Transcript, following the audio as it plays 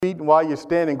And while you're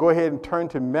standing, go ahead and turn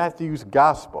to Matthew's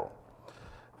Gospel.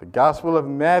 The Gospel of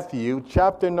Matthew,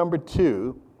 chapter number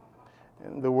 2,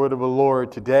 and the word of the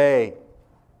Lord today.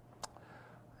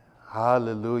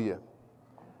 Hallelujah.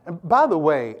 And by the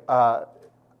way, our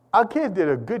kids did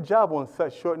a good job on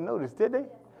such short notice, did they?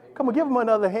 Come on, give them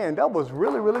another hand. That was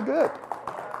really, really good.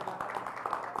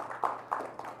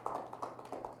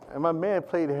 And my man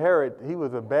played Herod. He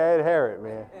was a bad Herod,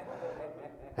 man.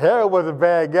 Herod was a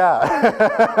bad guy.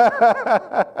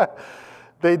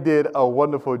 They did a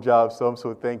wonderful job, so I'm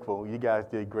so thankful. You guys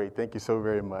did great. Thank you so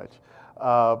very much.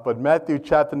 But Matthew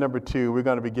chapter number 2, we're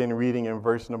going to begin reading in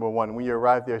verse number 1. When you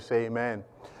arrive there, say amen.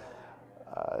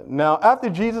 Now, after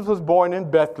Jesus was born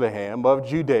in Bethlehem of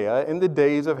Judea in the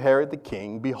days of Herod the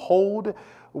king, behold,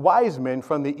 wise men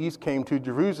from the east came to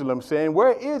Jerusalem, saying,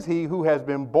 "Where is he who has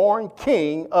been born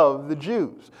King of the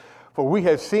Jews? For we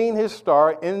have seen his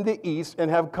star in the east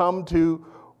and have come to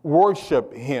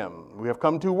worship him." We have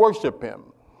come to worship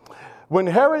him. When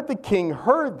Herod the king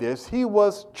heard this, he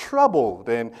was troubled,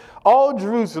 and all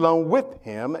Jerusalem with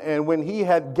him. And when he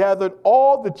had gathered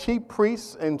all the chief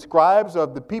priests and scribes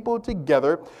of the people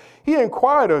together, he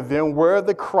inquired of them where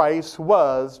the Christ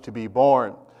was to be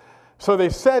born. So they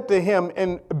said to him,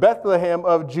 "In Bethlehem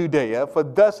of Judea, for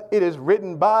thus it is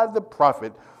written by the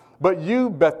prophet, but you,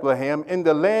 Bethlehem, in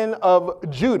the land of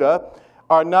Judah,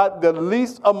 are not the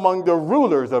least among the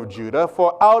rulers of Judah,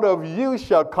 for out of you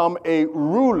shall come a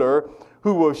ruler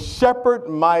who will shepherd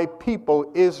my people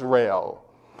Israel."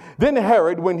 Then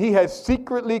Herod, when he had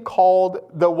secretly called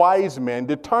the wise men,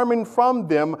 determined from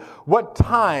them what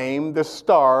time the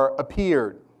star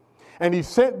appeared. And he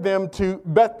sent them to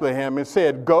Bethlehem and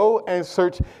said, "Go and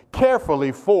search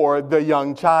carefully for the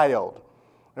young child.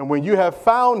 And when you have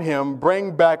found him,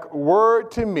 bring back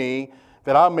word to me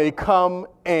that I may come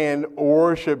and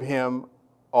worship him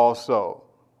also."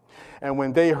 And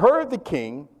when they heard the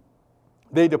king,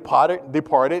 they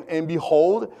departed, and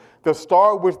behold, the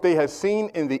star which they had seen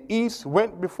in the east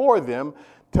went before them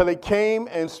till it came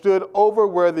and stood over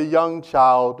where the young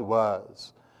child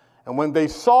was. And when they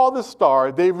saw the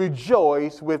star, they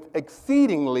rejoiced with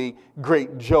exceedingly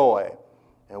great joy.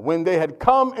 And when they had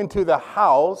come into the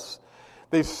house,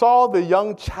 they saw the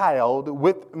young child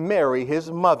with Mary,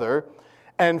 his mother,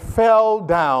 and fell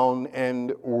down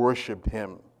and worshiped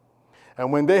him.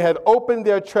 And when they had opened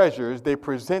their treasures, they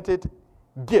presented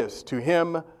gifts to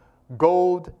him,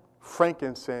 gold,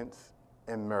 frankincense,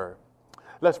 and myrrh.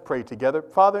 Let's pray together.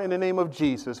 Father, in the name of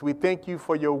Jesus, we thank you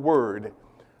for your word.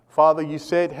 Father, you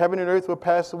said heaven and earth will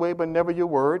pass away, but never your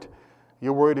word.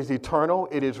 Your word is eternal.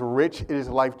 It is rich. It is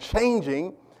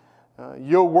life-changing.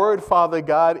 Your word, Father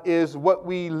God, is what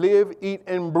we live, eat,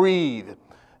 and breathe.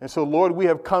 And so, Lord, we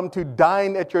have come to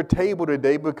dine at your table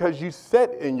today because you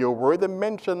said in your word that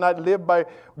men shall not live by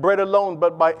bread alone,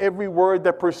 but by every word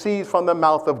that proceeds from the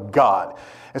mouth of God.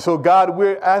 And so, God,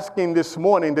 we're asking this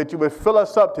morning that you would fill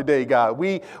us up today, God.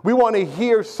 We want to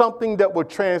hear something that will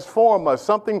transform us,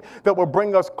 something that will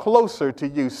bring us closer to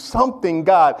you, something,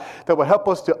 God, that will help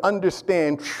us to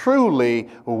understand truly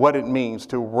what it means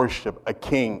to worship a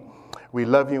king. We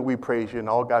love you and we praise you. And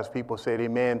all God's people said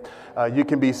amen. You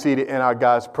can be seated in our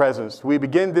God's presence. We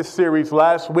began this series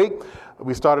last week.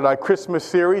 We started our Christmas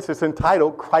series. It's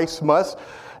entitled Christmas.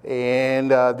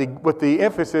 And what the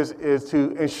emphasis is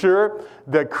to ensure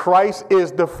that Christ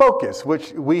is the focus,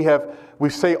 which we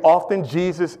say often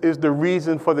Jesus is the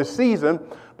reason for the season.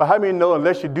 But how many know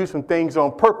unless you do some things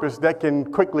on purpose, that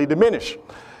can quickly diminish?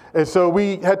 And so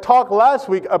we had talked last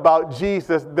week about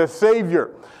Jesus, the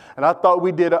Savior. And I thought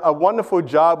we did a wonderful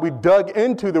job. We dug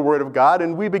into the Word of God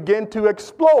and we began to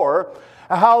explore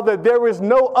how that there is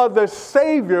no other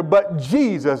Savior but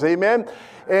Jesus. Amen.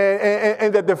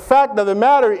 And that the fact of the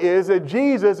matter is that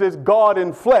Jesus is God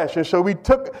in flesh. And so we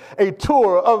took a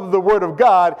tour of the Word of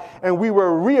God and we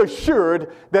were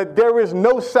reassured that there is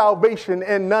no salvation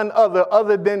in none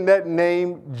other than that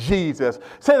name, Jesus.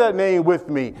 Say that name with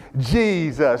me,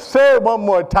 Jesus. Say it one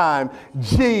more time,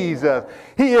 Jesus.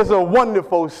 He is a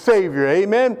wonderful Savior.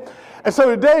 Amen. And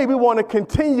so today we want to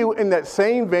continue in that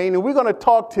same vein, and we're going to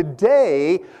talk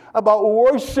today about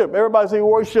worship. Everybody say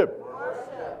worship.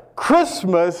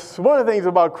 Christmas, one of the things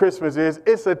about Christmas is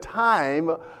it's a time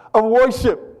of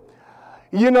worship.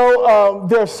 You know,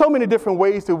 there are so many different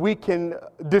ways that we can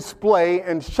display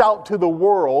and shout to the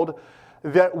world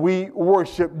that we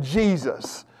worship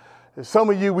Jesus. Some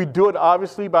of you, we do it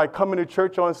obviously by coming to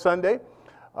church on Sunday,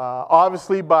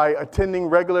 obviously by attending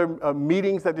regular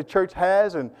meetings that the church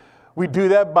has, and we do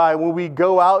that by when we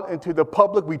go out into the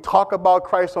public, we talk about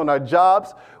Christ on our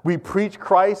jobs, we preach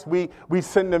Christ, we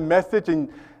send a message and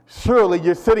Surely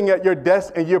you're sitting at your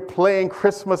desk and you're playing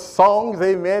Christmas songs,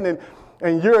 amen,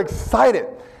 and you're excited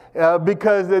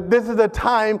because this is a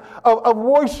time of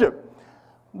worship.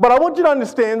 But I want you to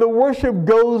understand the worship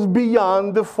goes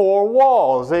beyond the four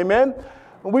walls, amen.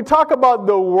 When we talk about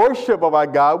the worship of our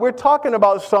God, we're talking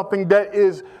about something that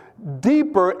is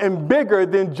deeper and bigger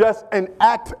than just an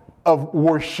act of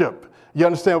worship. You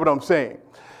understand what I'm saying?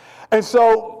 And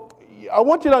so I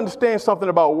want you to understand something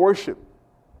about worship.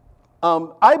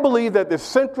 I believe that the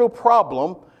central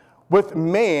problem with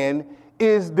man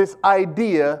is this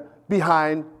idea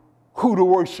behind who to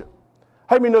worship.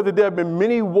 How many know that there have been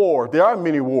many wars? There are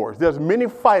many wars. There's many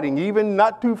fighting, even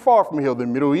not too far from here, the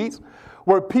Middle East,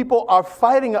 where people are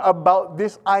fighting about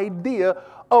this idea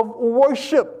of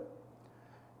worship.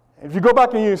 If you go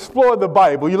back and you explore the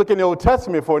Bible, you look in the Old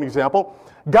Testament, for an example,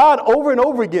 God over and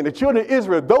over again, the children of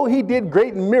Israel, though he did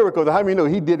great miracles, how many know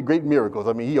he did great miracles?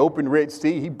 I mean, he opened Red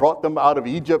Sea, he brought them out of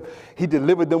Egypt, he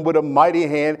delivered them with a mighty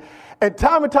hand. And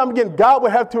time again, God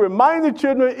would have to remind the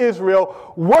children of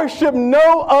Israel, worship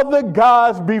no other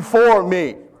gods before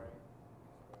me.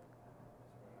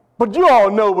 But you all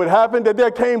know what happened, that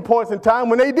there came points in time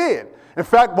when they did. In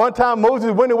fact, one time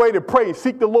Moses went away to pray and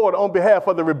seek the Lord on behalf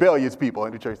of the rebellious people.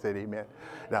 And the church said amen.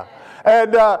 Now,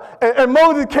 and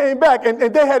Moses came back, and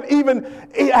they had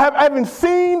haven't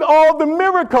seen all the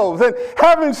miracles and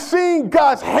haven't seen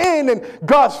God's hand and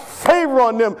God's favor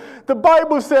on them. The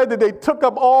Bible said that they took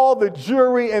up all the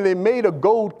jewelry and they made a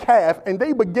gold calf and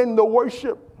they began to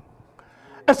worship.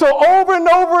 And so over and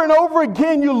over and over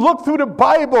again, you look through the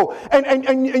Bible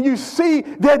and you see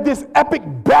that this epic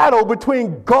battle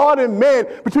between God and man,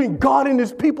 between God and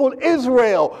his people in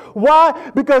Israel.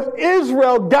 Why? Because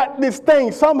Israel got this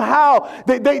thing. Somehow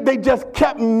they just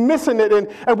kept missing it.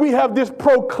 And we have this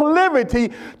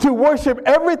proclivity to worship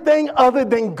everything other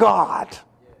than God.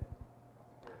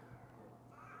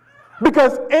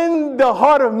 Because in the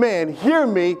heart of man, hear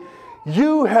me,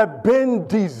 you have been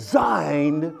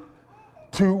designed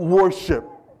to worship.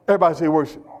 Everybody say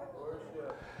worship.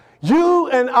 You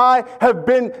and I have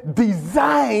been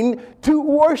designed to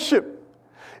worship.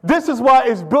 This is why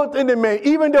it's built into man.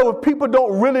 Even though if people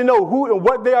don't really know who and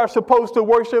what they are supposed to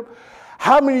worship,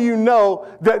 how many of you know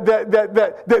that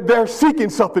they're seeking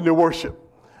something to worship?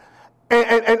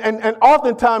 And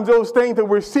oftentimes those things that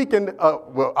we're seeking,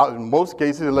 in most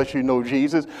cases, unless you know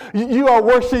Jesus, you're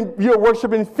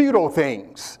worshiping futile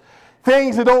things.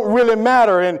 Things that don't really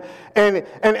matter. And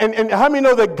how many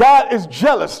know that God is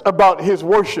jealous about his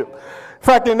worship? In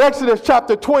fact, in Exodus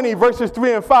chapter 20, verses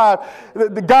 3 and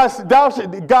 5, God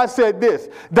said this,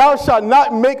 thou shalt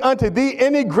not make unto thee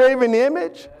any graven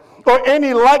image or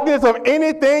any likeness of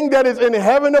anything that is in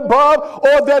heaven above,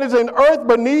 or that is in earth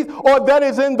beneath, or that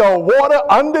is in the water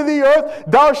under the earth.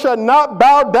 Thou shalt not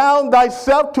bow down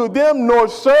thyself to them, nor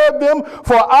serve them,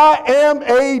 for I am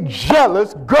a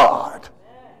jealous God.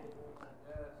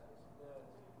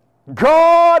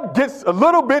 God gets a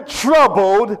little bit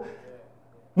troubled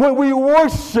when we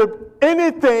worship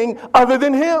anything other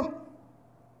than him.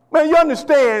 Man, you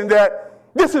understand that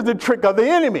this is the trick of the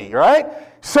enemy, right?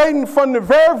 Satan, from the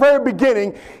very, very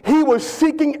beginning, he was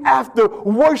seeking after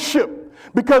worship.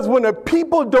 Because when the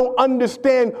people don't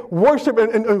understand worship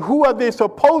and who are they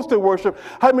supposed to worship,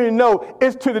 how many know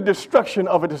it's to the destruction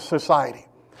of a society?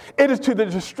 It is to the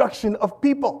destruction of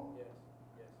people.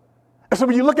 And so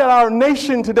when you look at our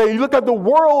nation today, you look at the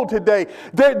world today,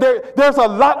 there's a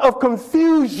lot of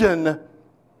confusion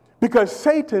because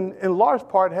Satan, in large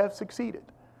part, has succeeded.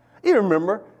 You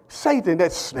remember Satan,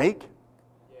 that snake,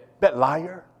 that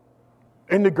liar,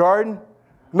 in the garden?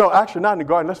 No, actually not in the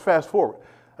garden. Let's fast forward.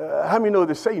 How many know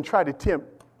that Satan tried to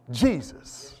tempt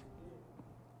Jesus?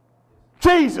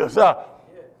 Jesus,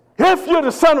 if you're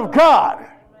the Son of God.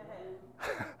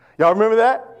 Y'all remember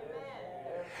that?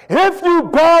 If you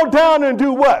bow down and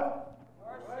do what?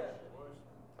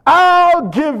 I'll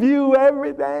give you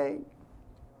everything.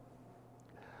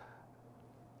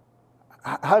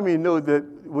 How many know that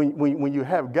when you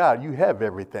have God, you have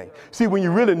everything? See, when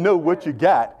you really know what you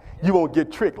got, you won't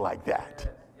get tricked like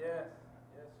that.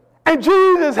 And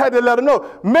Jesus had to let them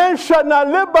know, man shall not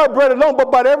live by bread alone,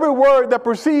 but by every word that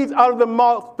proceeds out of the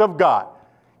mouth of God.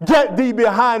 Get thee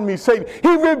behind me, Satan.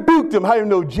 He rebuked them. How do you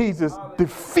know Jesus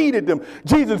defeated them?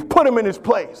 Jesus put him in his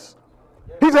place.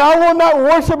 He said, I will not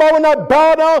worship, I will not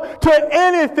bow down to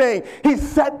anything. He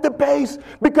set the base.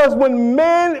 Because when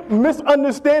men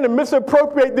misunderstand and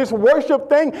misappropriate this worship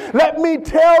thing, let me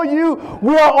tell you,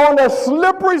 we are on a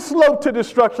slippery slope to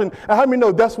destruction. And how many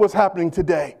know that's what's happening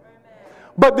today?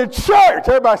 But the church,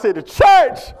 everybody say the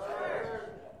church.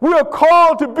 We are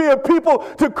called to be a people,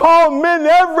 to call men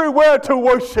everywhere to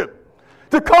worship.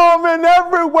 to call men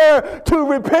everywhere to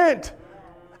repent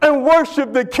and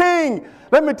worship the King.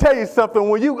 Let me tell you something.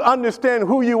 When you understand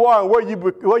who you are and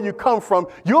where you come from,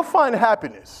 you'll find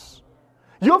happiness.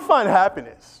 You'll find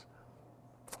happiness.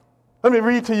 Let me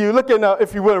read to you. Look at,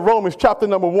 if you will, Romans chapter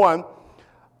number 1,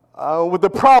 with the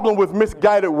problem with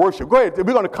misguided worship. Go ahead. We're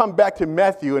going to come back to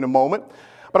Matthew in a moment.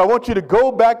 But I want you to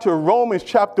go back to Romans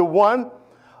chapter 1,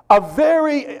 a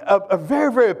very,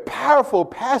 very powerful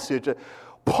passage.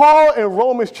 Paul in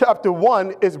Romans chapter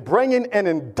 1 is bringing an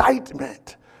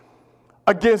indictment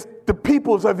against the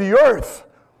peoples of the earth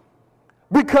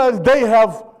because they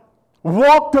have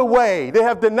walked away. They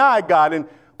have denied God. And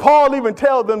Paul even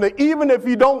tells them that even if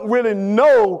you don't really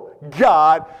know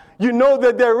God, you know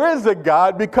that there is a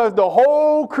God because the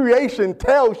whole creation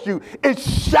tells you, it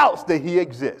shouts that he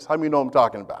exists. How many know what I'm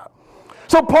talking about?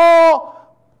 So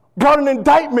Paul brought an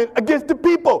indictment against the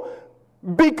people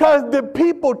because the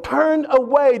people turned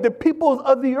away. The peoples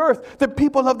of the earth, the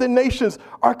people of the nations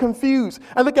are confused.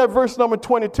 And look at verse number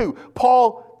 22.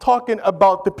 Paul talking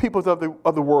about the peoples of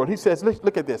the world. He says,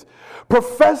 look at this.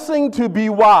 Professing to be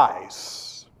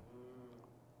wise.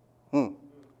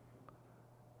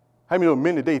 How many know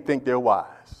men today think they're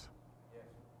wise?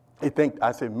 Men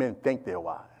think they're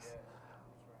wise.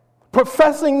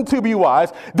 Professing to be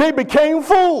wise, they became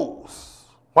fools.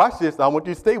 Watch this. I want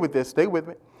you to stay with this. Stay with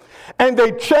me. And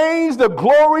they changed the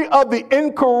glory of the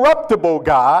incorruptible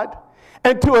God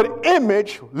into an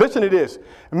image, listen to this,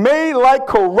 made like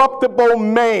corruptible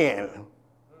man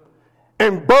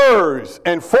and birds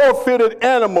and four-footed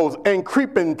animals and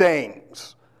creeping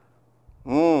things.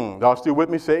 Y'all still with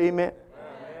me? Say amen.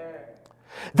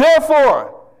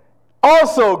 Therefore,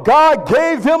 also God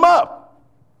gave them up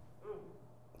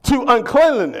to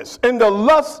uncleanliness in the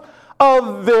lust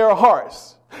of their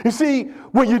hearts. You see,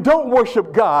 when you don't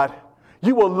worship God,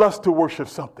 you will lust to worship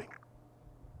something.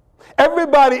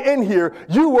 Everybody in here,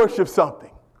 you worship something.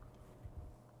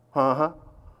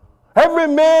 Every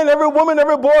man, every woman,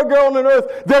 every boy, girl on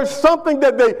earth, there's something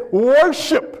that they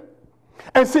worship.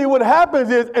 And see, what happens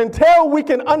is until we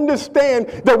can understand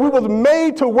that we was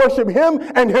made to worship him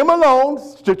and him alone,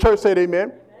 the church said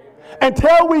amen.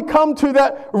 Until we come to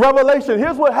that revelation,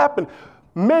 here's what happened.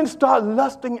 Men start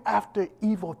lusting after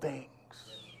evil things.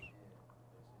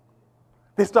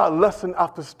 They start lusting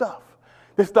after stuff.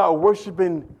 They start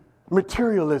worshiping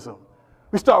materialism.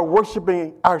 We start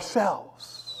worshiping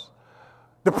ourselves.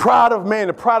 The pride of man,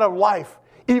 the pride of life,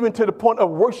 even to the point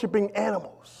of worshiping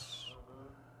animals.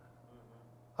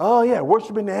 Oh, yeah,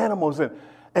 worshiping the animals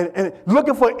and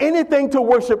looking for anything to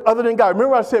worship other than God.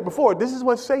 Remember I said before, this is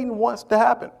what Satan wants to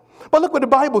happen. But look what the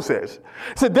Bible says.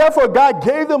 It said, therefore God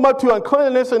gave them up to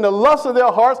uncleanness and the lust of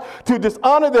their hearts to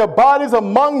dishonor their bodies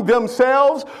among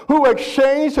themselves, who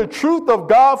exchanged the truth of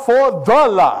God for the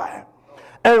lie.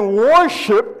 And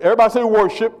worship, everybody say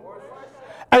worship,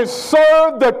 and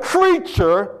serve the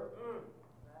creature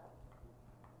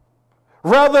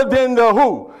rather than the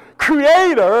who?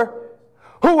 Creator,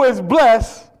 who is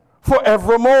blessed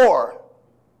forevermore.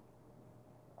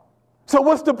 So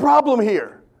what's the problem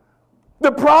here?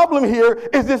 The problem here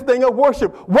is this thing of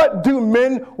worship. What do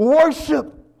men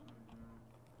worship?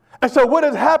 And so what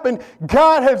has happened,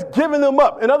 God has given them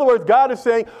up. In other words, God is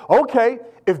saying, okay,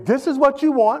 if this is what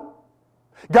you want,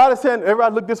 God is saying,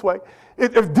 everybody look this way.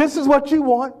 If this is what you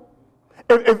want,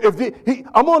 I'm going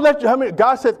to let you,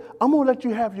 God says, I'm going to let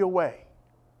you have your way.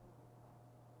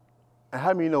 And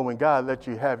how many know when God lets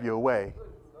you have your way,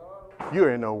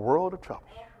 you're in a world of trouble?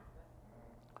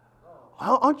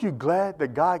 Aren't you glad that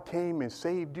God came and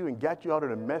saved you and got you out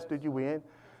of the mess that you were in?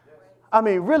 I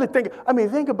mean, really think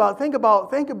about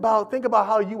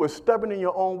how you were stubborn in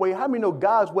your own way. How many know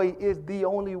God's way is the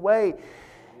only way?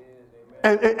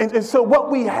 And so what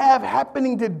we have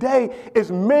happening today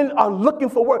is men are looking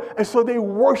for work. And so they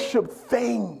worship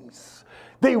things.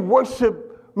 They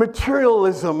worship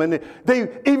materialism. And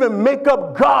they even make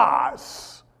up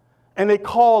gods. And they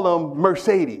call them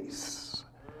Mercedes.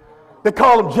 They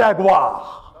call them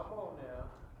Jaguar.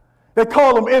 They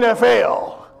call them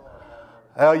NFL.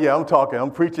 Hell yeah,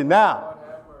 I'm preaching now.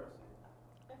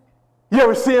 You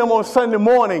ever see them on Sunday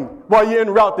morning while you're en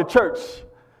route to church,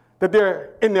 that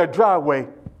they're in their driveway?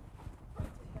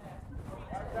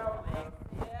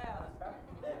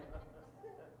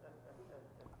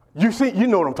 You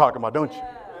know what I'm talking about, don't you?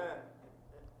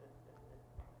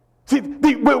 See,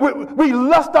 we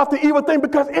lust after evil thing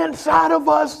because inside of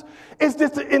us is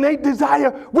this innate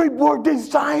desire. We were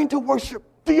designed to worship.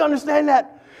 Do you understand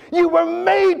that? You were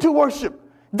made to worship.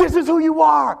 This is who you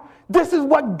are. This is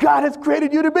what God has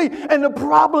created you to be. And the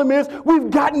problem is we've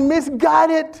gotten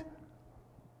misguided.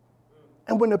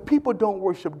 And when the people don't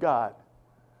worship God,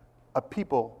 a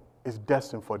people is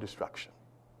destined for destruction.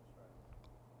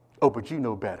 Oh, but you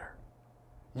know better.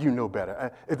 You know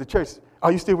better. At the church,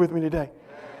 are you still with me today?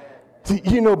 See,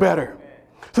 you know better.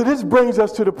 So this brings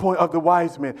us to the point of the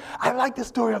wise men. I like the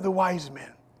story of the wise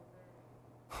men.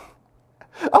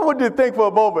 I want you to think for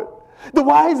a moment. The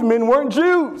wise men weren't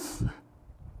Jews.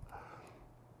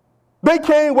 They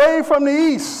came way from the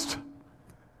east.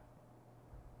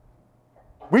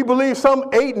 We believe some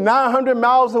 800-900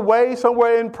 miles away,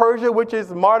 somewhere in Persia, which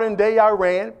is modern-day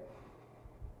Iran.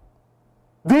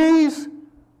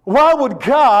 Why would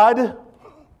God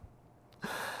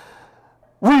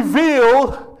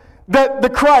reveal that the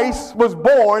Christ was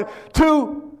born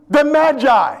to the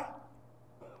Magi?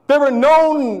 They were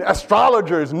known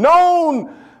astrologers, they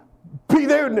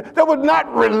were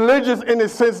not religious in the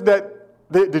sense that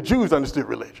the Jews understood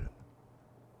religion.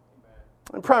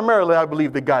 And primarily, I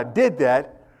believe that God did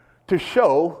that to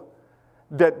show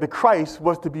that the Christ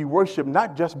was to be worshiped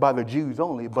not just by the Jews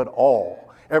only, but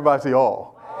all. Everybody say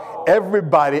all.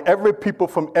 Everybody, every people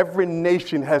from every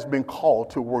nation has been called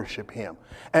to worship him.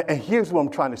 And here's what I'm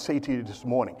trying to say to you this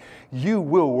morning. You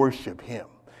will worship him.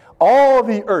 All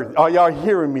the earth, are y'all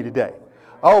hearing me today?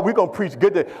 Oh, we're going to preach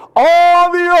good day.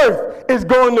 All the earth is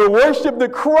going to worship the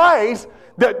Christ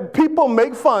that people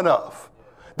make fun of.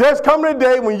 There's coming a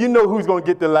day when you know who's going to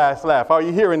get the last laugh. Are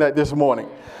you hearing that this morning?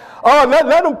 Oh,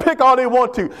 let them pick all they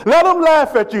want to. Let them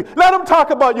laugh at you. Let them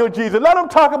talk about your Jesus. Let them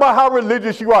talk about how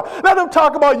religious you are. Let them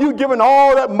talk about you giving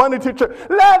all that money to church.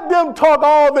 Let them talk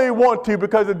all they want to,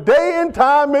 because the day and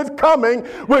time is coming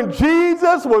when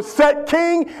Jesus will set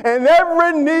king and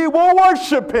every knee will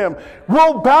worship him.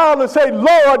 Will bow and say,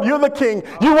 Lord, you're the king.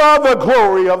 You are the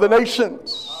glory of the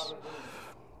nations.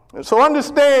 And so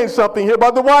understand something here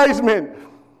about the wise men.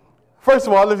 First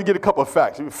of all, let's get a couple of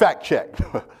facts. Fact check.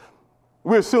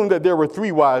 We assume that there were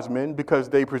 3 wise men because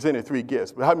they presented 3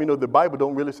 gifts. But how many know the Bible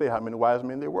don't really say how many wise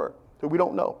men there were? So we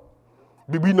don't know.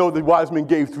 We know the wise men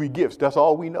gave 3 gifts. That's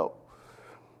all we know.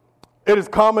 It is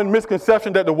common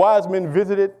misconception that the wise men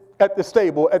visited at the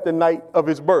stable at the night of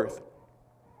his birth.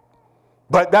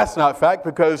 But that's not fact,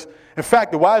 because, in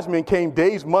fact, the wise men came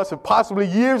days, months, and possibly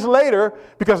years later,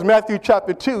 because Matthew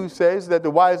chapter 2 says that the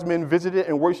wise men visited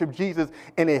and worshiped Jesus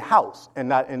in a house and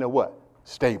not in a what?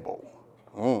 Stable.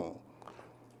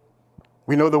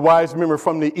 We know the wise men were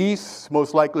from the east,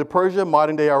 most likely Persia,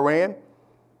 modern-day Iran.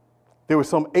 They were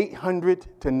some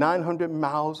 800 to 900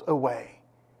 miles away.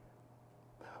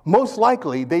 Most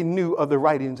likely, they knew of the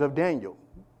writings of Daniel.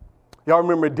 Y'all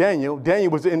remember Daniel?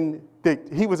 Daniel was in the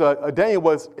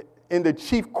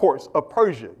chief courts of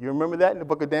Persia. You remember that in the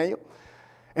book of Daniel?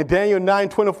 And Daniel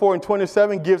 9:24 and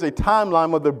 27 gives a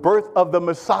timeline of the birth of the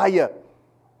Messiah.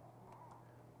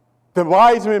 The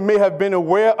wise men may have been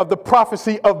aware of the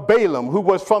prophecy of Balaam, who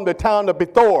was from the town of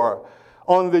Bethor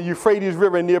on the Euphrates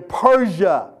River near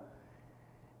Persia.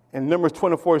 In Numbers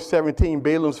 24:17,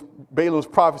 Balaam's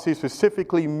prophecy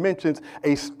specifically mentions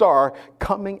a star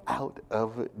coming out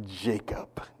of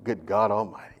Jacob. Good God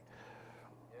Almighty.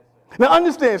 Now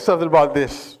understand something about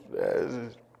this.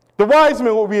 The wise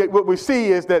men, what we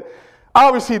see is that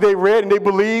obviously they read and they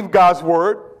believed God's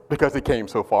word because they came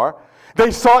so far.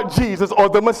 They sought Jesus or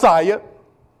the Messiah.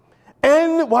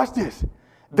 And watch this.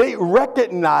 They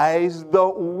recognized the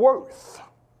worth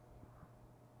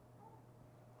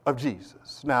of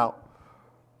Jesus. Now,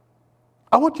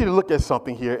 I want you to look at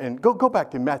something here and go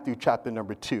back to Matthew chapter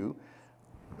number 2.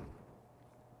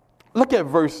 Look at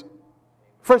verse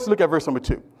number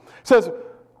 2. It says,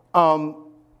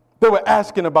 they were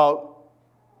asking about,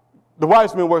 the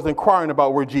wise men was inquiring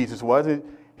about where Jesus was. And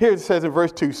here it says in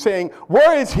verse 2, saying,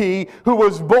 where is he who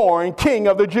was born king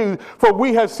of the Jews? For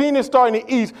we have seen his star in the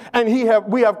east, and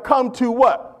we have come to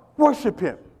what? Worship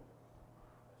him.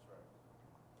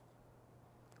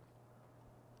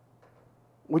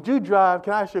 Would you drive,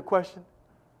 can I ask you a question?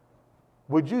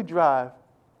 Would you drive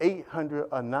 800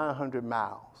 or 900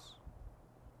 miles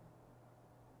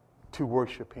to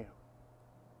worship him?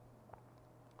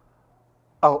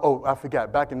 Oh, I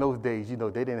forgot. Back in those days, they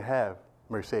didn't have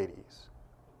Mercedes.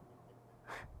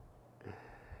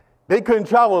 They couldn't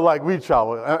travel like we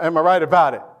travel. Am I right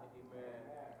about it?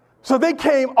 So they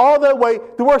came all that way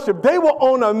to worship. They were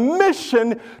on a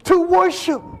mission to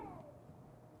worship.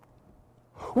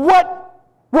 What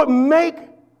would make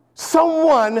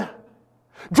someone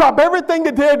drop everything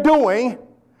that they're doing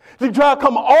to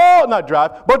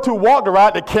to walk to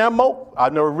ride the camel?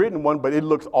 I've never ridden one, but it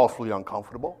looks awfully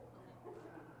uncomfortable.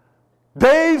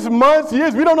 Days, months,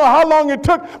 years, we don't know how long it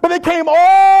took, but they came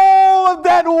all of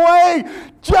that way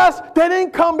they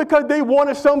didn't come because they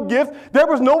wanted some gift. There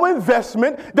was no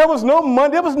investment. There was no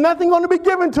money. There was nothing going to be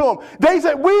given to them. They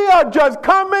said, we are just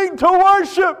coming to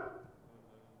worship.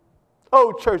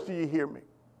 Oh, church, do you hear me?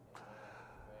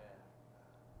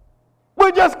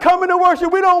 We're just coming to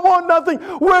worship. We don't want nothing.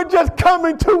 We're just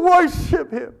coming to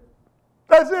worship him.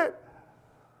 That's it.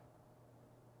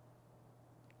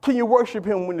 Can you worship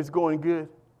him when it's going good?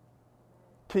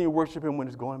 Can you worship him when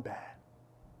it's going bad?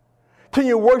 Can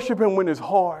you worship him when it's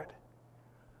hard?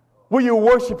 Will you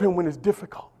worship him when it's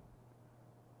difficult?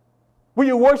 Will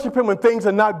you worship him when things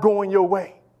are not going your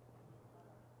way?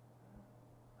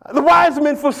 The wise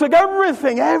men forsook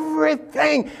everything,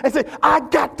 and said, I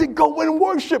got to go and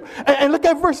worship. And look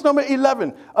at verse number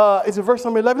 11. Is it verse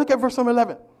number 11? Look at verse number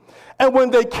 11. And when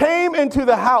they came into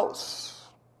the house,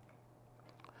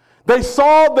 they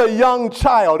saw the young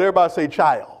child, everybody say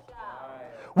child,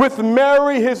 with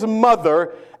Mary his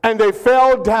mother, and they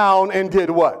fell down and did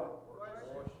what?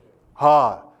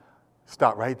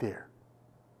 Stop right there.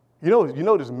 You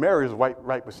notice Mary is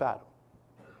right beside him.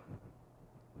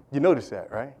 You notice that,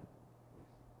 right?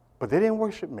 But they didn't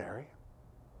worship Mary.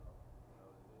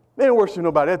 They didn't worship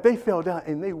nobody else. They fell down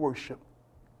and they worshiped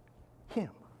him.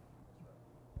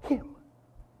 Him.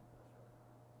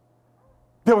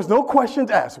 There was no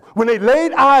questions asked. When they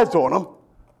laid eyes on him,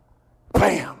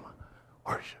 bam,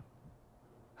 worship.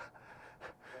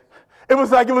 It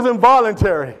was like it was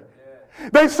involuntary.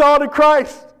 They saw the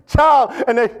Christ child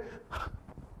and they...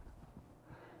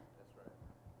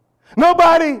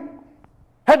 Nobody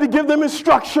had to give them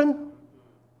instruction.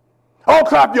 Oh,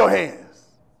 clap your hands.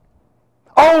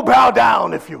 Oh, bow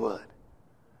down if you would.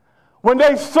 When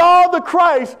they saw the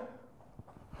Christ,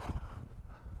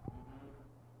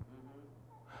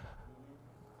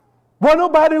 was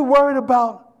nobody worried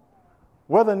about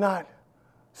whether or not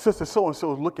Sister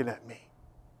So-and-so is looking at me.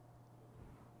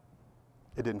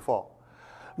 It didn't fall.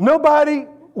 Nobody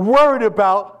worried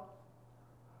about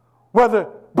whether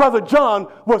Brother John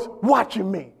was watching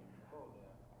me.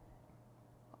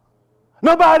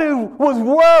 Nobody was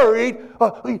worried.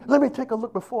 Let me take a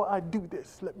look before I do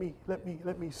this. Let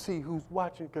me see who's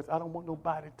watching, because I don't want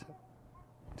nobody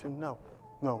to know.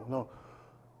 No.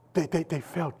 They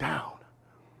fell down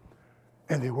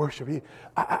and they worshiped.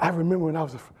 I remember when I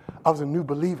was a new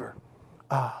believer.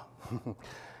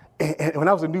 And when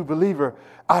I was a new believer,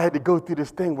 I had to go through this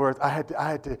thing where I had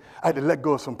to let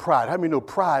go of some pride. How many know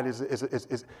pride is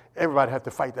everybody has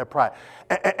to fight that pride?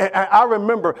 And I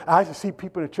remember I used to see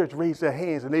people in the church raise their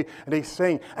hands and they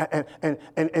sing.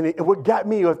 And what got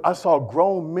me was I saw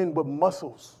grown men with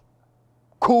muscles,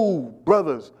 cool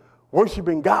brothers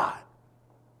worshiping God.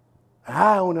 And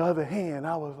I, on the other hand,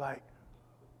 I was like,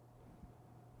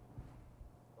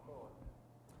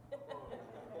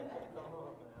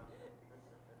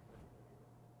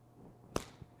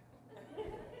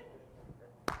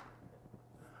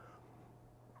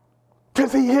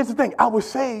 because here's the thing, I was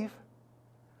saved.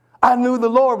 I knew the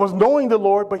Lord, was knowing the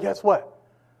Lord, but guess what?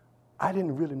 I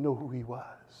didn't really know who he was.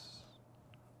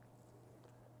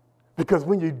 Because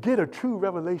when you get a true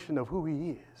revelation of who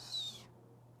he is,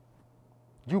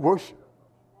 you worship.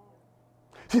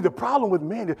 See, the problem with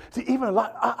man is, even a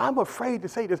lot, I'm afraid to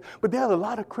say this, but there's a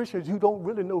lot of Christians who don't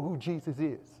really know who Jesus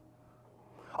is.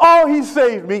 Oh, he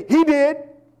saved me. He did.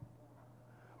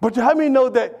 But how many know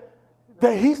that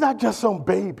he's not just some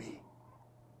baby?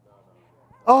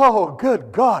 Oh,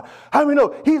 good God. How many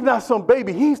know he's not some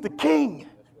baby? He's the king.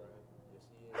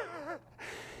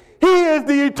 He is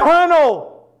the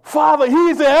eternal Father.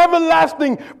 He's the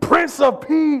everlasting Prince of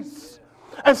Peace.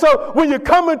 And so when you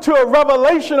come into a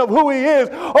revelation of who he is,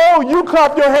 oh, you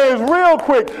clap your hands real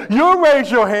quick. You'll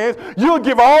raise your hands. You'll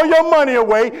give all your money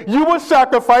away. You will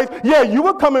sacrifice. Yeah, you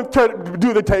will come and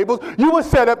do the tables. You will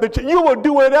set up you will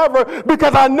do whatever,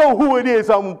 because I know who it is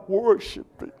I'm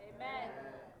worshiping.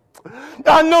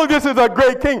 I know this is a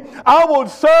great king. I will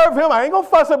serve him. I ain't going to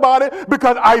fuss about it,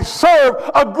 because I serve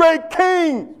a great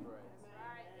king.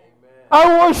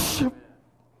 I worship.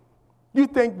 You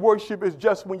think worship is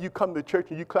just when you come to church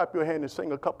and you clap your hand and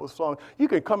sing a couple of songs? You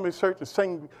can come to church and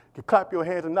sing, you clap your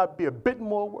hands and not be a bit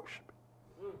more worship.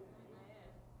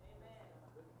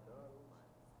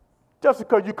 Just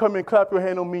because you come and clap your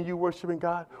hand don't mean you worshiping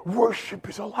God. Worship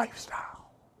is a lifestyle.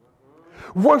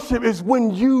 Worship is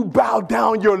when you bow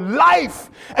down your life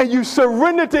and you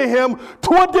surrender to him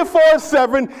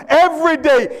 24/7 every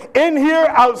day. In here,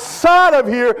 outside of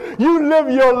here, you live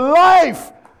your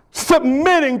life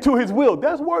submitting to his will.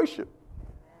 That's worship.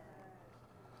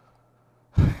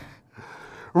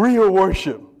 Real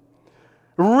worship.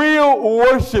 Real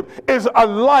worship is a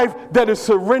life that is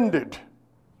surrendered.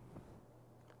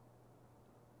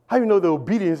 How do you know the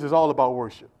obedience is all about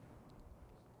worship?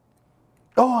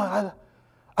 Oh,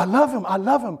 I love him. I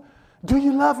love him. Do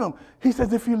you love him? He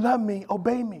says, if you love me,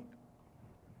 obey me.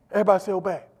 Everybody say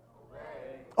obey.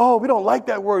 Oh, we don't like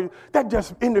that word. That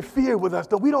just interfered with us,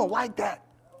 though. We don't like that.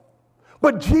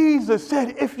 But Jesus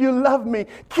said, if you love me,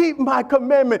 keep my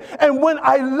commandment. And when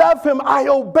I love him, I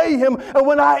obey him. And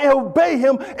when I obey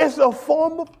him, it's a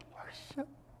form of worship.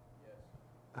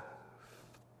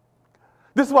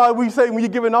 This is why we say when you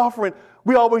give an offering,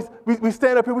 we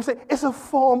stand up here, we say, it's a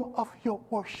form of your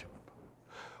worship.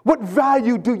 What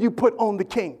value do you put on the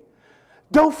king?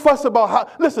 Don't fuss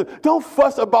about don't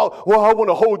fuss about, well, I want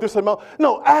to hold this amount.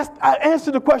 No,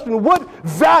 answer the question, what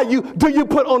value do you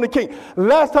put on the king?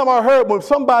 Last time I heard when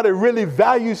somebody really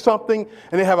values something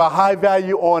and they have a high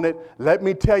value on it, let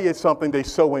me tell you something, they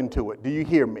sow into it. Do you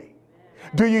hear me?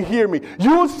 Do you hear me?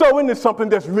 You will sow into something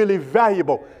that's really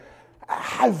valuable.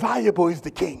 How valuable is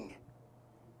the king?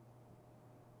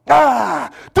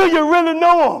 Do you really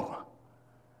know him?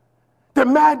 The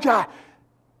Magi,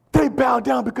 they bow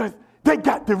down because they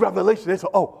got the revelation. They said,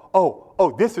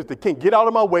 oh, this is the king. Get out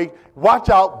of my way. Watch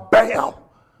out. Bam.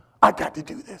 I got to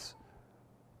do this.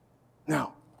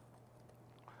 Now,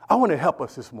 I want to help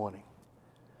us this morning.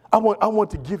 I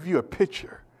want to give you a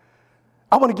picture.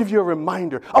 I want to give you a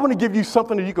reminder. I want to give you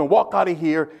something that you can walk out of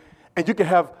here and you can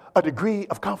have a degree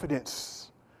of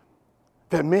confidence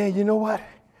that, man, you know what?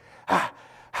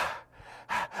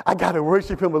 I got to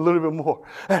worship him a little bit more.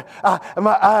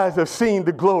 My eyes have seen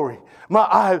the glory. My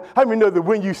eyes, how many know that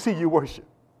when you see, you worship?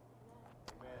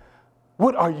 Amen.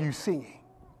 What are you seeing?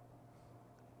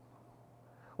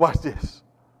 Watch this.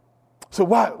 So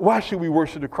why should we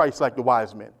worship the Christ like the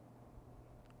wise men?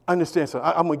 Understand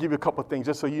something. I'm going to give you a couple of things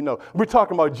just so you know. We're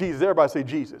talking about Jesus. Everybody say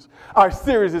Jesus. Our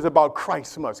series is about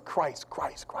Christ must. Christ.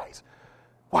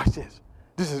 Watch this.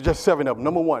 This is just 7 of them.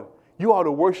 Number 1, you ought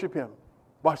to worship him.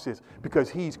 Watch this. Because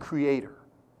he's creator.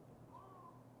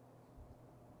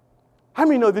 How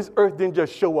many know this earth didn't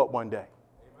just show up one day?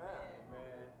 Amen.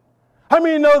 How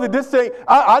many know that this thing,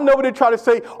 I know what they try to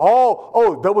say,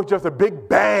 oh, that was just a big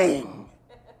bang.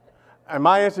 And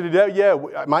my answer to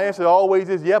that, my answer always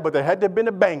is, but there had to have been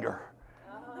a banger.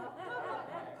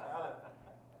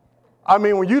 I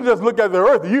mean, when you just look at the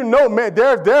earth, you know, man,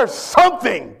 there's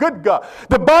something. Good God.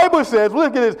 The Bible says,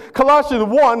 look at this, Colossians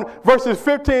 1, verses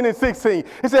 15 and 16.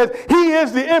 It says, he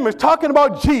is the image, talking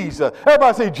about Jesus.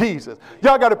 Everybody say Jesus.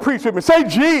 Y'all got to preach with me. Say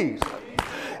Jesus.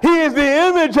 He is the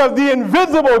image of the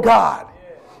invisible God,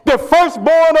 the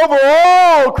firstborn over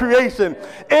all creation.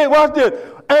 And watch this.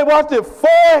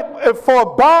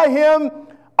 For by him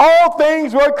all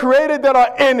things were created that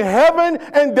are in heaven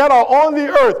and that are on the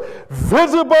earth,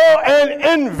 visible and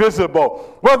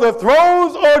invisible, whether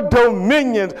thrones or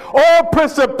dominions, or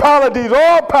principalities,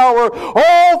 or power,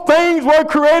 all things were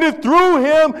created through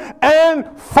him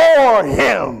and for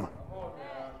him.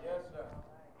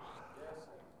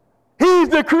 He's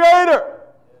the creator.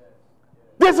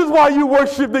 This is why you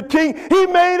worship the King. He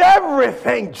made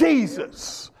everything.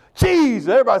 Jesus.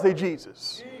 Everybody say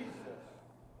Jesus.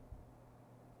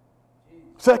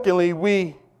 Secondly,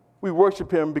 we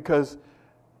worship him because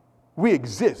we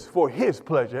exist for his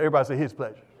pleasure. Everybody say his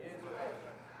pleasure.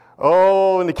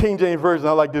 Oh, in the King James Version,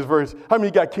 I like this verse. How many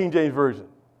got King James Version?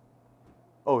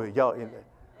 Oh, y'all in there.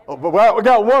 Oh, but we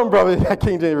got one brother in that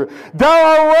King James Version. Thou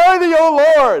art worthy,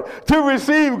 O Lord, to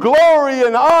receive glory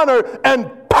and honor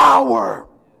and power.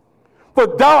 For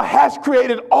thou hast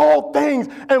created all things,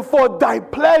 and for thy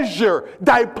pleasure,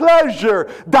 they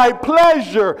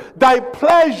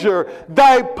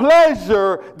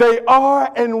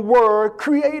are and were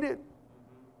created.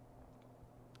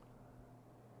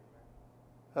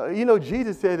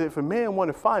 Jesus said that if a man want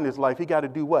to find his life, he got to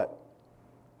do what?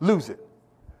 Lose it.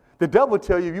 The devil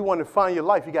tell you if you want to find your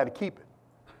life, you got to keep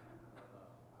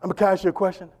it. Can I ask you a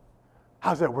question?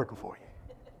 How's that working for you?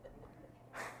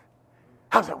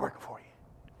 How's that working for you?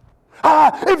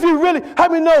 If you really, how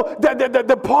many know that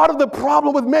the part of the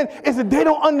problem with men is that they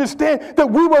don't understand that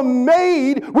we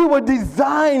were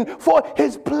designed for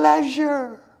his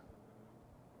pleasure.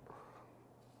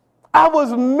 I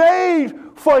was made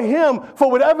for him,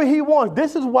 for whatever he wants.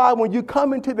 This is why when you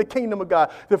come into the kingdom of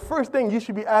God, the first thing you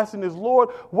should be asking is, Lord,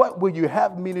 what will you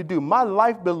have me to do? My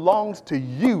life belongs to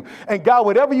you. And God,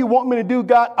 whatever you want me to do,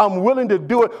 God, I'm willing to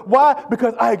do it. Why?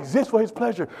 Because I exist for his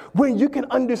pleasure. When you can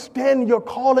understand your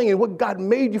calling and what God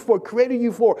made you for, created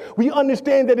you for, when you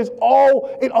understand that it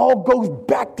all goes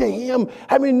back to him.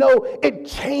 How many know it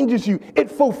changes you? It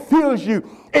fulfills you.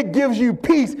 It gives you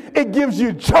peace. It gives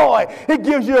you joy. It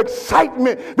gives you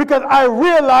excitement because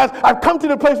I've come to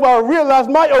the place where I realize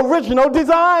my original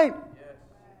design.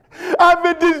 I've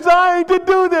been designed to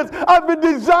do this. I've been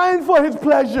designed for his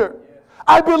pleasure.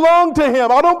 I belong to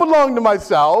him. I don't belong to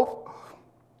myself.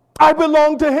 I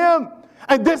belong to him.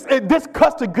 And this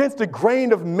cuts against the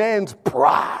grain of man's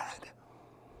pride.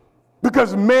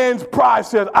 Because man's pride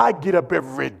says, I get up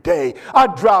every day. I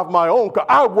drive my own car.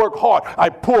 I work hard. I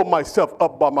pull myself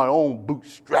up by my own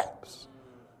bootstraps.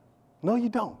 No, you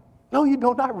don't. No, you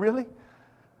don't. Not really.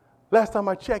 Last time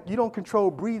I checked, you don't control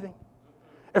breathing.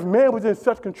 If man was in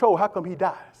such control, how come he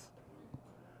dies?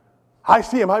 I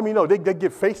see him. How many know? They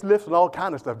get facelifts and all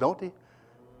kind of stuff, don't they?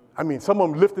 I mean, some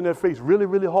of them lifting their face really,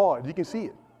 really hard. You can see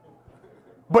it.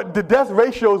 But the death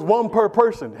ratio is 1 per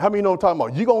person. How many know what I'm talking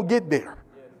about? You're going to get there.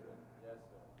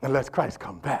 Unless Christ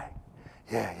come back.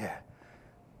 Yeah.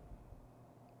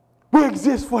 We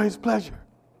exist for his pleasure.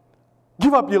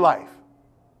 Give up your life.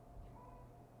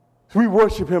 We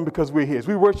worship him because we're his.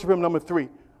 We worship him, number 3.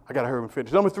 I got to hurry and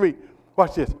finish. Number 3,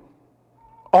 watch this.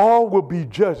 All will be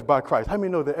judged by Christ. How many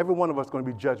know that every one of us is going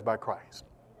to be judged by Christ?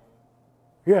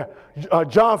 Yeah.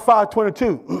 John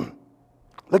 5:22.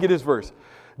 Look at this verse.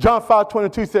 John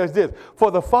 5:22 says this.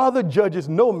 For the Father judges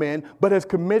no man, but has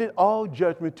committed all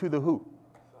judgment to the who?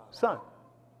 Son.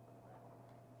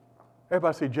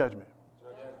 Everybody say judgment.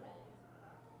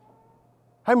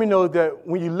 How many know that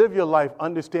when you live your life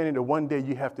understanding that one day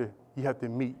you have to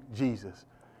meet Jesus,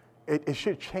 it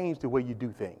should change the way you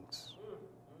do things.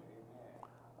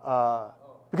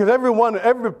 Because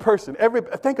every person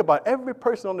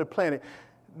on the planet,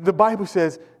 the Bible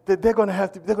says that they're going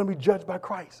to be judged by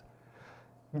Christ.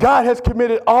 God has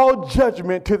committed all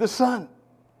judgment to the Son.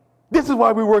 This is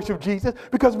why we worship Jesus,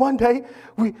 because one day,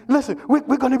 we're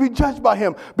going to be judged by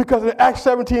him. Because in Acts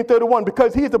 17:31,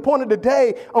 because he has appointed the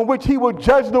day on which he will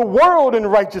judge the world in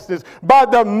righteousness by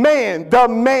the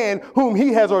man whom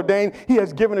he has ordained. He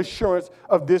has given assurance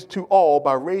of this to all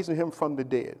by raising him from the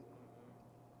dead.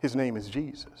 His name is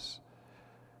Jesus.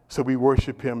 So we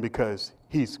worship him because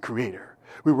he's creator.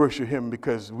 We worship him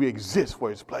because we exist for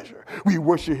his pleasure. We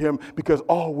worship him because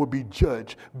all will be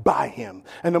judged by him.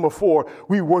 And number 4,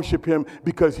 we worship him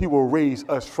because he will raise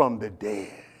us from the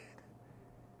dead.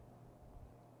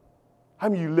 How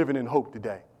many of you living in hope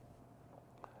today?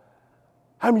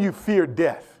 How many of you fear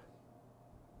death?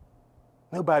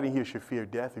 Nobody here should fear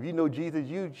death. If you know Jesus,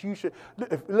 you should.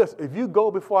 Listen, if you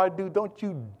go before I do, don't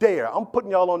you dare. I'm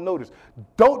putting y'all on notice.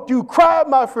 Don't you cry at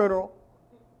my funeral.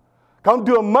 I'm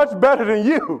doing much better than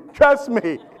you. Trust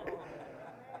me.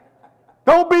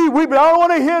 Don't be weeping. I don't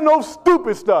want to hear no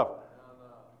stupid stuff.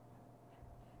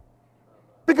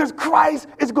 Because Christ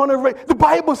is going to raise. The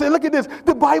Bible says, look at this.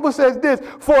 The Bible says this.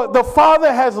 For the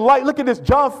Father has life. Look at this.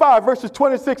 John 5, verses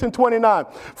 26 and 29.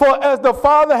 For as the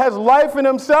Father has life in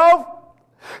himself,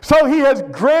 so he has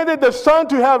granted the Son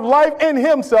to have life in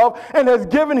himself and has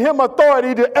given him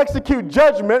authority to execute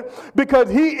judgment because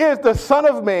he is the Son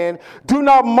of Man. Do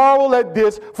not marvel at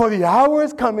this, for the hour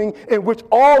is coming in which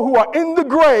all who are in the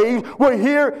grave will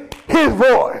hear his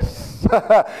voice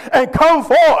and come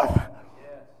forth.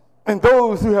 And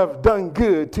those who have done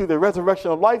good to the resurrection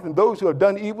of life, and those who have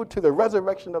done evil to the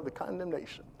resurrection of the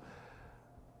condemnation.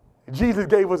 Jesus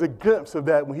gave us a glimpse of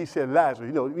that when he said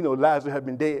Lazarus. You know Lazarus had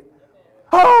been dead.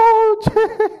 Oh,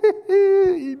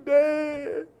 he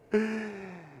dead.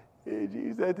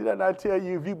 Jesus said, did I not tell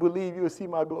you, if you believe, you will see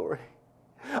my glory?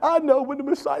 I know when the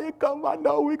Messiah comes, I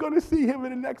know we're going to see him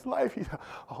in the next life. He said,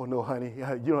 oh, no, honey, you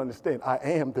don't understand. I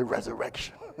am the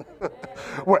resurrection.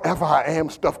 Wherever I am,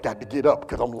 stuff got to get up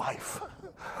because I'm life.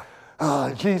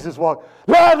 Jesus walked.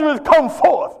 Lazarus, come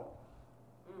forth.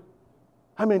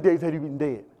 How many days had he been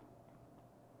dead?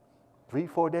 3,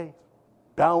 4 days?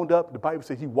 Bound up. The Bible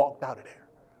says he walked out of there.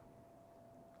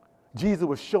 Jesus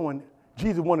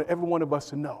wanted every one of us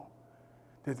to know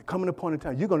that coming upon a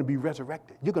time, you're going to be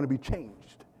resurrected. You're going to be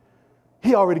changed.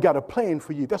 He already got a plan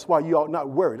for you. That's why you ought not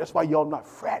worry. That's why you ought not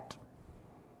fret.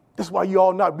 That's why you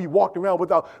ought not be walking around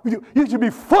without. You should be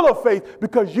full of faith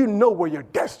because you know where your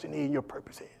destiny and your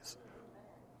purpose is.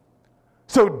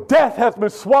 So death has been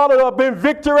swallowed up in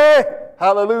victory.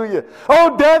 Hallelujah.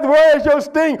 Oh, death, where is your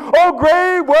sting? Oh,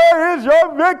 grave, where is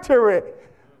your victory?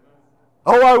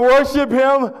 Oh, I worship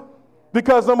him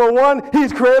because number 1,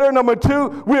 he's creator. Number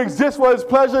 2, we exist for his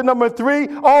pleasure. Number 3,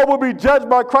 all will be judged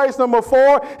by Christ. Number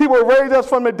 4, he will raise us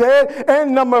from the dead.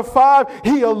 And number 5,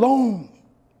 he alone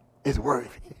is worthy.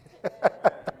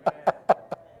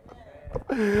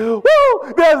 Woo!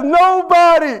 There's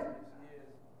nobody.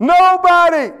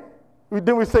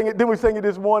 Didn't we sing it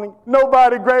this morning?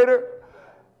 Nobody greater.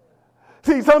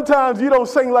 See, sometimes you don't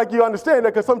sing like you understand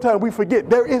that because sometimes we forget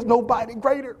there is nobody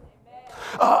greater.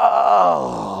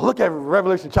 Look at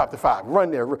Revelation chapter 5.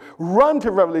 Run there. Run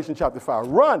to Revelation chapter 5.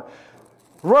 Run.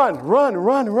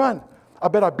 Run. I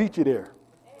bet I beat you there.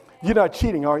 You're not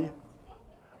cheating, are you?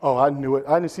 Oh, I knew it.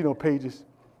 I didn't see no pages.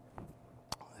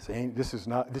 This is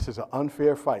an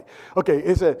unfair fight. Okay,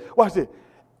 it said, watch it.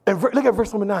 And look at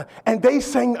verse number 9. And they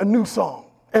sang a new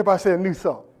song. Everybody say a new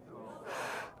song.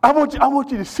 I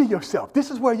want you to see yourself.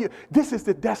 This is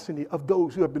the destiny of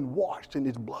those who have been washed in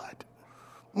his blood.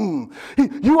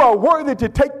 You are worthy to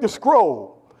take the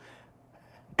scroll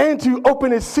and to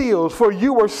open its seals, for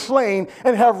you were slain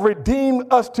and have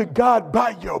redeemed us to God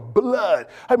by your blood.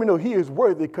 I mean, no, he is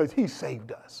worthy because he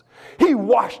saved us. He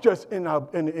washed us in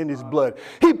his blood.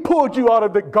 He pulled you out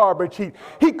of the garbage heap.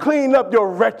 He cleaned up your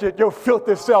wretched, your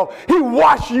filthy self. He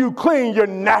washed you clean, your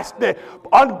nasty,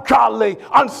 ungodly,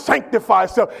 unsanctified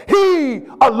self. He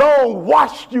alone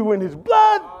washed you in his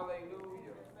blood.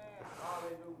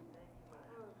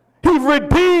 He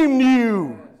redeemed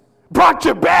you, brought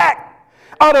you back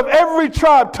out of every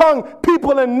tribe, tongue,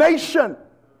 people, and nation.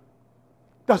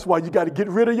 That's why you got to get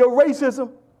rid of your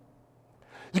racism.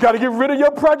 You got to get rid of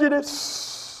your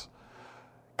prejudice.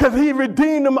 Because he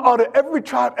redeemed them out of every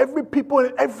tribe, every people,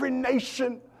 and every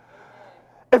nation.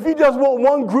 If you just want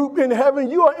one group in heaven,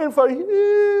 you are in for a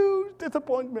huge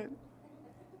disappointment.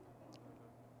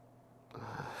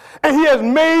 And he has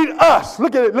made us,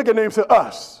 look at it, look at the name, say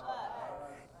us,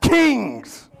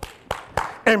 kings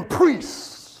and priests.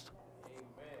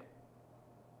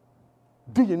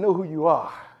 Do you know who you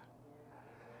are?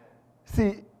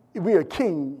 See, if we're a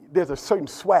king, there's a certain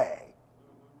swag.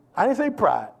 I didn't say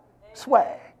pride,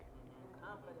 swag.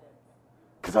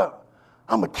 Because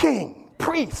I'm a king,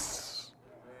 priest.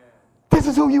 This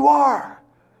is who you are.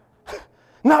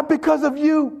 Not because of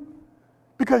you.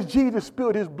 Because Jesus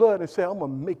spilled his blood and said, I'm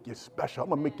going to make you special. I'm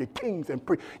going to make you kings and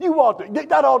priests.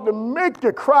 That ought to make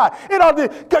you cry. It ought to,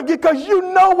 because you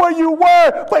know where you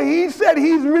were. But he said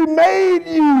he's remade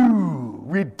you,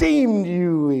 redeemed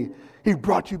you. He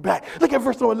brought you back. Look at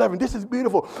verse number 11. This is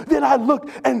beautiful. Then I looked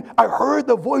and I heard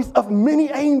the voice of many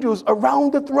angels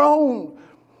around the throne.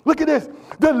 Look at this.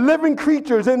 The living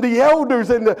creatures and the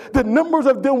elders, and the numbers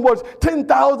of them was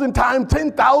 10,000 times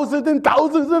 10,000 and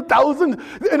thousands of thousands.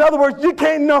 In other words, you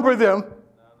can't number them.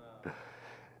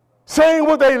 Saying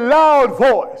with a loud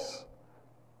voice.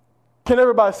 Can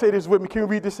everybody say this with me? Can we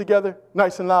read this together?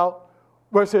 Nice and loud.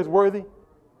 Where it says worthy.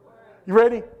 You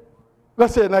ready?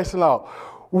 Let's say it nice and loud.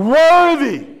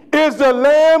 Worthy is the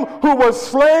Lamb who was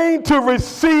slain to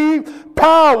receive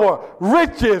power,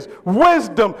 riches,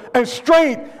 wisdom, and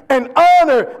strength, and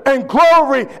honor, and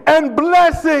glory, and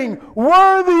blessing.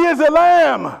 Worthy is the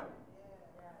Lamb.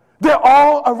 They're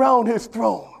all around his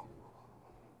throne.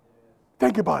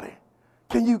 Think about it.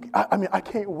 I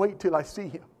can't wait till I see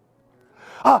him.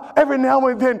 Every now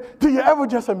and then, do you ever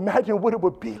just imagine what it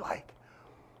would be like?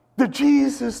 The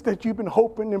Jesus that you've been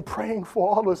hoping and praying for,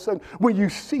 all of a sudden, when you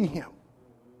see him.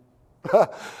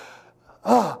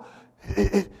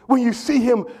 When you see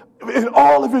him in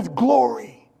all of his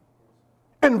glory,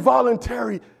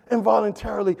 involuntarily,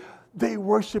 they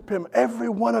worship him, every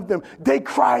one of them. They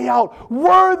cry out,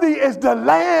 worthy is the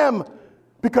Lamb,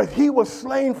 because he was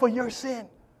slain for your sin.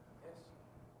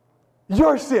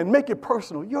 Your sin, make it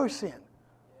personal, your sin.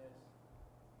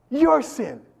 Your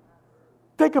sin.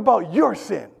 Think about your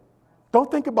sin. Don't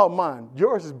think about mine.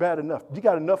 Yours is bad enough. You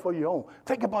got enough of your own.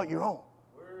 Think about your own.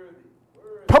 Worthy.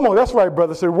 Come on, that's right,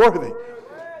 brother. Say worthy.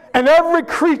 And every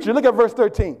creature, look at verse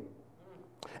 13.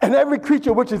 And every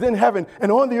creature which is in heaven and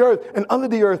on the earth and under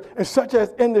the earth and such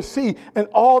as in the sea and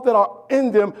all that are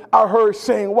in them, I heard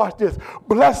saying, watch this,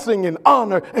 blessing and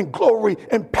honor and glory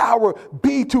and power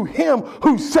be to him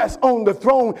who sits on the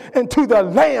throne and to the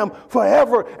Lamb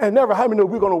forever and ever. How many know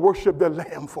we're going to worship the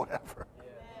Lamb forever?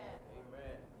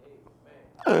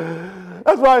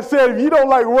 That's why I said, if you don't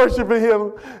like worshiping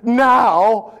him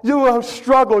now, you will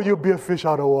struggle. You'll be a fish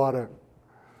out of water.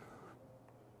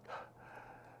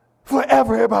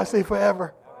 Forever. Everybody say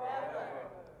forever.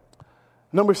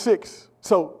 Number 6.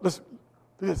 So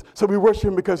we worship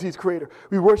him because he's creator.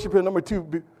 We worship him. Number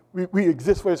 2, we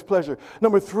exist for his pleasure.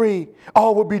 Number 3,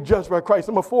 all will be judged by Christ.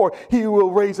 Number 4, he will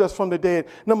raise us from the dead.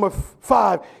 Number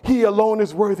 5, he alone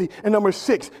is worthy. And number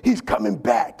 6, he's coming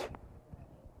back.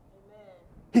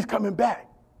 He's coming back.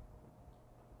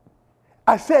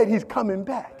 I said he's coming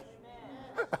back.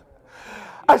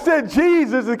 I said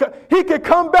Jesus, he could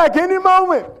come back any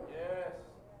moment.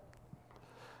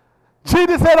 Yes.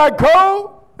 Jesus said, I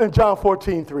go, in John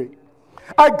 14:3.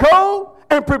 I go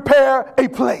and prepare a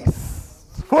place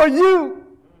for you.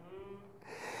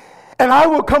 And I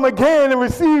will come again and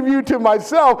receive you to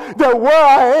myself, that where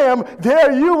I am,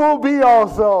 there you will be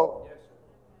also.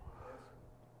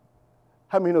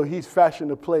 How many know he's fashioned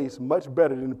a place much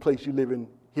better than the place you live in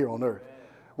here on earth?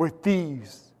 where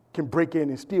thieves can break in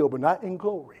and steal, but not in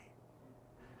glory.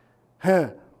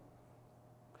 1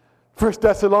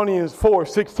 Thessalonians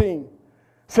 4:16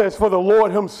 says, for the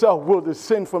Lord himself will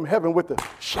descend from heaven with a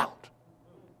shout,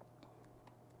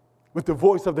 with the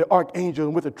voice of the archangel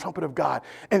and with the trumpet of God,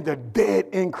 and the dead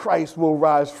in Christ will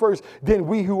rise first. Then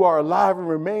we who are alive and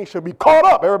remain shall be caught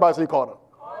up. Everybody say caught up.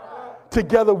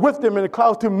 Together with them in the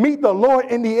clouds to meet the Lord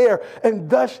in the air, and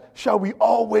thus shall we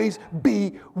always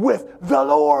be with the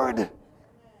Lord.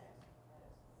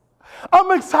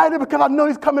 I'm excited because I know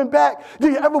he's coming back. Do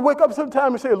you ever wake up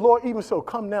sometime and say, Lord, even so,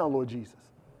 come now, Lord Jesus?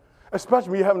 Especially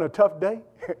when you're having a tough day.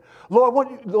 Lord,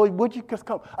 would you just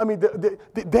come? I mean,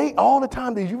 they all the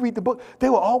time that you read the book, they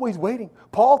were always waiting.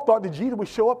 Paul thought that Jesus would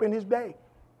show up in his day.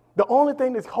 The only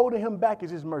thing that's holding him back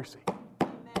is his mercy.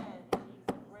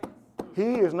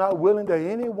 He is not willing that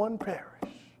anyone perish,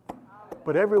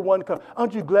 but everyone come.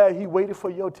 Aren't you glad he waited for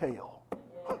your tail?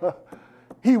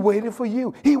 He waited for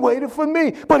you. He waited for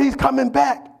me, but he's coming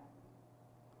back.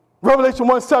 Revelation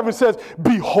 1:7 says,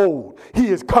 behold, he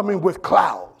is coming with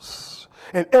clouds,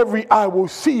 and every eye will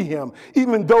see him,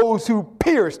 even those who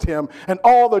pierced him, and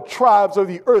all the tribes of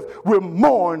the earth will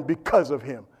mourn because of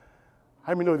him.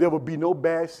 How many know there will be no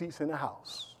bad seats in the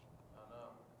house?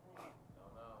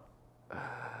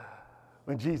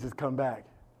 When Jesus comes back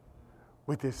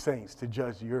with his saints to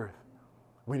judge the earth,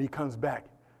 when he comes back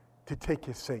to take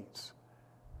his saints,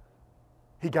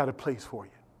 he got a place for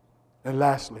you. And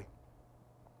lastly,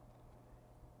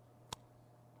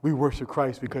 we worship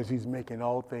Christ because he's making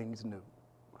all things new.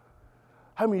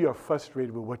 How many of you are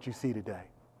frustrated with what you see today?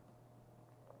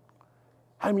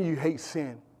 How many of you hate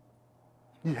sin?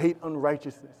 You hate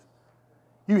unrighteousness.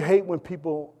 You hate when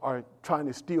people are trying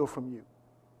to steal from you.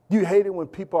 You hate it when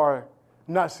people are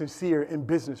not sincere in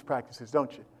business practices,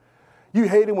 don't you? You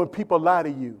hate it when people lie to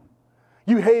you.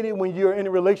 You hate it when you're in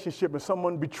a relationship and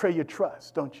someone betray your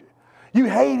trust, don't you? You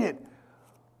hate it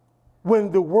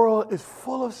when the world is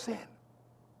full of sin,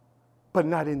 but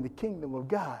not in the kingdom of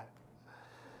God.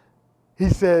 He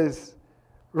says,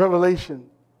 Revelation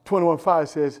 21:5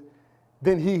 says,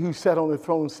 then he who sat on the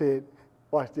throne said,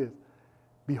 watch this,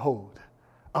 behold,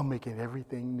 I'm making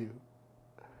everything new.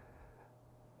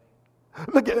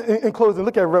 Look at, in closing,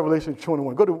 look at Revelation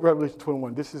 21. Go to Revelation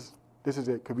 21. This is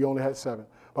it, because we only had 7.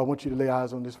 But I want you to lay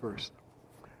eyes on this verse.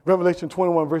 Revelation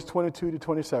 21, verse 22 to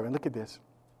 27. Look at this.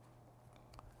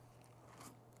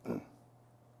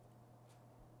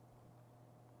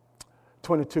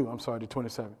 To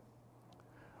 27.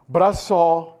 But I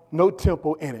saw no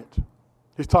temple in it.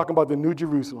 He's talking about the New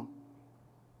Jerusalem.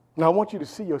 Now, I want you to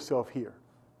see yourself here.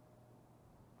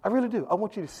 I really do. I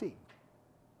want you to see.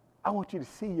 I want you to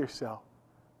see yourself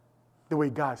the way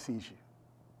God sees you.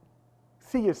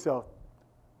 See yourself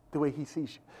the way he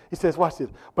sees you. He says, watch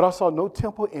this. But I saw no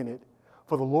temple in it,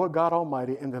 for the Lord God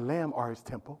Almighty and the Lamb are his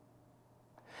temple.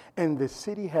 And the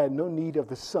city had no need of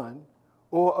the sun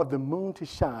or of the moon to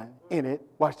shine in it.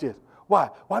 Watch this. Why?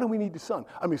 Why do we need the sun?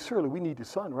 I mean, surely we need the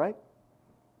sun, right?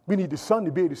 We need the sun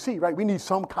to be able to see, right? We need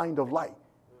some kind of light.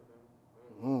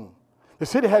 The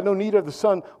city had no need of the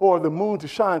sun or the moon to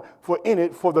shine, for in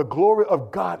it, for the glory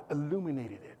of God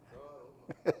illuminated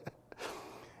it.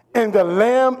 And the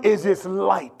Lamb is its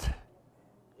light.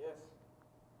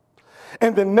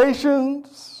 And the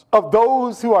nations of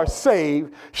those who are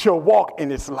saved shall walk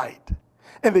in its light.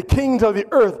 And the kings of the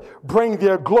earth bring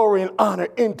their glory and honor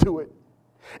into it.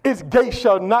 Its gates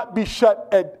shall not be shut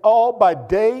at all by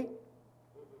day.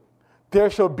 There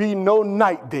shall be no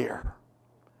night there.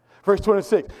 Verse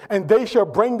 26, and they shall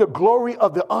bring the glory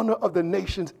of the honor of the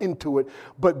nations into it,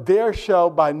 but there shall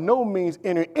by no means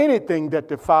enter anything that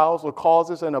defiles or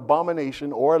causes an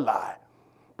abomination or a lie,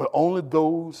 but only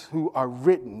those who are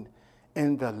written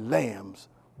in the Lamb's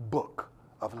book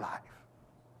of life.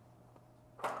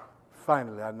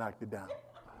 Finally, I knocked it down.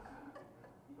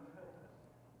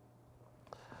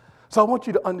 So I want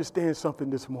you to understand something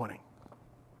this morning.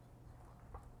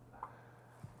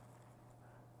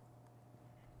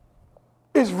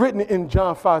 It's written in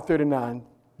John 5:39.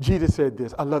 Jesus said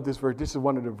this. I love this verse. This is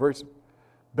one of the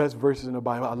best verses in the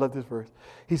Bible. I love this verse.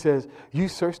 He says, you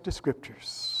search the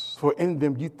scriptures, for in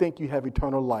them you think you have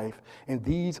eternal life, and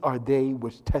these are they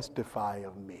which testify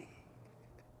of me.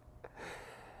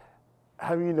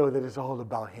 How do you know that it's all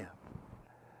about him?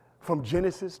 From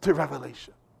Genesis to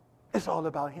Revelation, it's all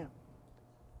about him.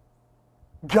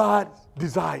 God's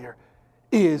desire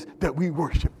is that we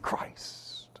worship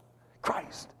Christ.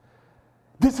 Christ.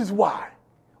 This is why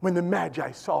when the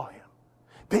Magi saw him,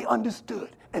 they understood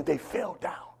and they fell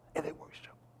down and they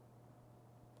worshiped.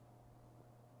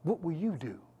 What will you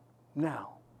do now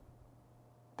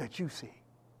that you see?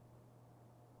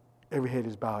 Every head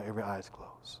is bowed, every eye is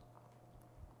closed.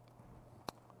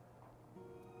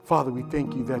 Father, we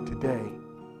thank you that today,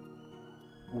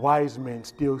 wise men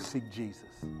still seek Jesus.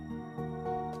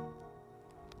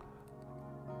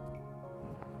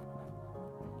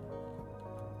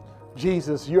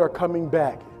 Jesus, you are coming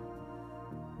back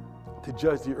to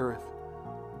judge the earth.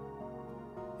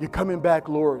 You're coming back,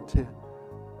 Lord, to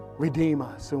redeem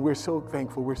us. And we're so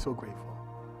thankful. We're so grateful.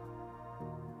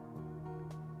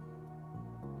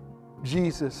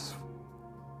 Jesus,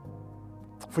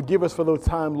 forgive us for those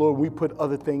times, Lord, we put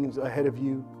other things ahead of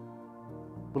you.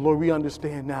 But Lord, we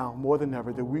understand now more than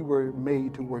ever that we were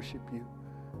made to worship you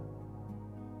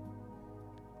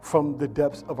from the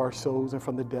depths of our souls and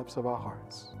from the depths of our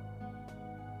hearts.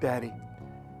 Daddy,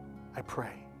 I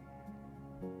pray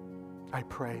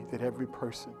that every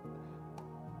person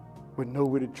would know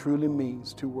what it truly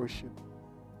means to worship.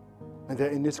 And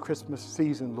that in this Christmas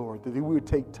season, Lord, that we would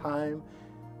take time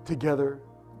together,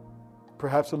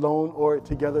 perhaps alone or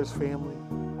together as family,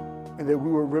 and that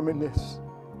we will reminisce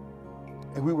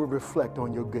and we will reflect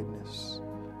on your goodness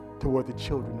toward the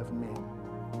children of men.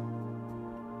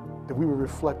 That we will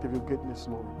reflect of your goodness,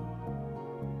 Lord,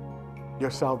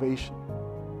 your salvation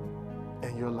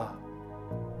and your love.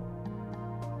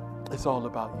 It's all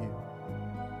about you.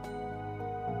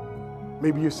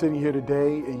 Maybe you're sitting here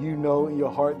today and you know in your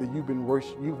heart that you've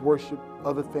worshiped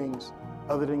other things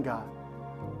other than God.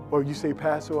 Or you say,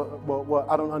 Pastor, well,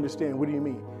 I don't understand. What do you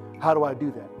mean? How do I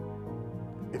do that?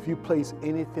 If you place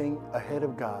anything ahead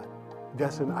of God,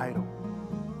 that's an idol.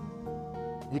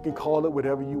 You can call it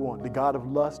whatever you want. The God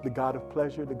of lust, the God of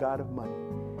pleasure, the God of money.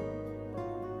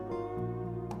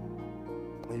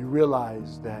 And you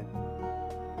realize that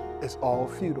it's all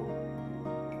futile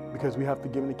because we have to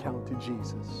give an account to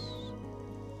Jesus.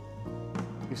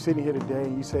 You're sitting here today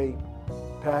and you say,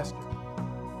 Pastor,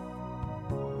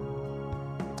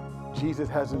 Jesus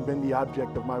hasn't been the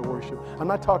object of my worship. I'm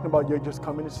not talking about you're just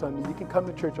coming to Sunday. You can come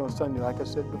to church on Sunday, like I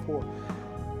said before.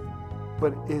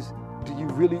 But do you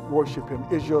really worship him?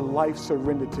 Is your life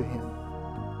surrendered to him?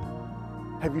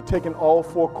 Have you taken all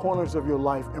four corners of your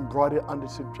life and brought it under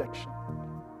subjection?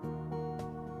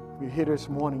 You're here this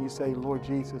morning, you say, Lord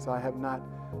Jesus, I have not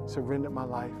surrendered my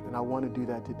life, and I want to do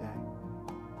that today.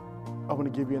 I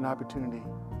want to give you an opportunity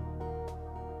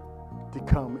to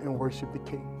come and worship the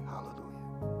King. Hallelujah.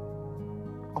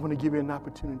 I want to give you an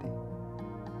opportunity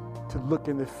to look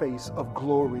in the face of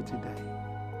glory today.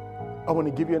 I want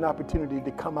to give you an opportunity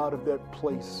to come out of that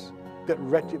place, that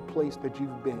wretched place that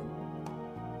you've been.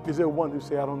 Is there one who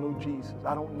say, I don't know Jesus?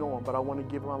 I don't know him, but I want to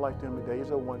give my life to him today. Is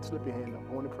there one? Slip your hand up.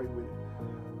 I want to pray with you.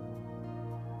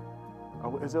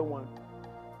 Is there one?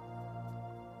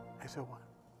 Is there one?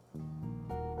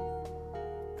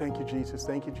 Thank you, Jesus.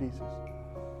 Thank you, Jesus.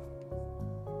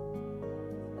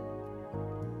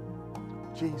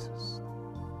 Jesus.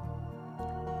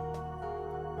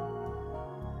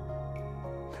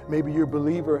 Maybe you're a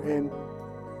believer and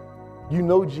you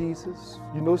know Jesus,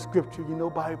 you know Scripture, you know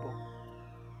Bible.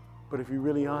 But if you're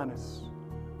really honest,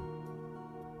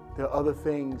 there are other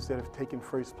things that have taken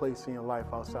first place in your life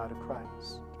outside of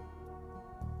Christ.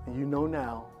 And you know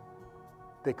now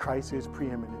that Christ is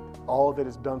preeminent. All that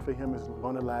is done for him is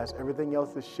going to last. Everything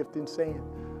else is shifting sand.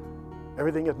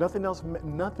 Everything else,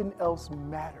 nothing else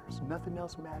matters. Nothing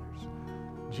else matters.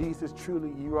 Jesus,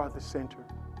 truly, you are the center.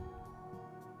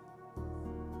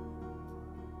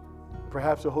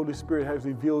 Perhaps the Holy Spirit has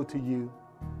revealed to you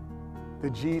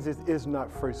that Jesus is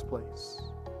not first place.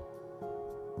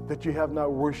 That you have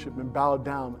not worshiped and bowed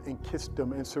down and kissed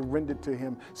him and surrendered to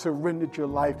him, surrendered your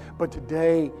life. But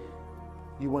today,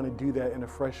 you want to do that in a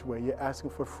fresh way. You're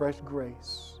asking for fresh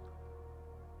grace.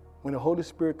 When the Holy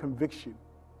Spirit convicts you,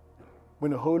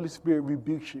 when the Holy Spirit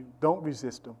rebukes you, don't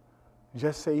resist him.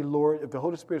 Just say, Lord, if the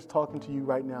Holy Spirit is talking to you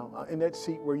right now, in that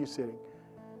seat where you're sitting,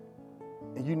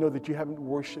 and you know that you haven't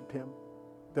worshiped him,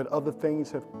 that other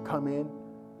things have come in,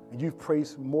 and you've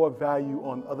placed more value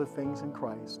on other things in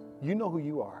Christ, you know who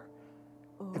you are.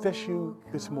 If that's you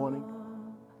this morning,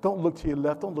 don't look to your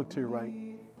left, don't look to your right,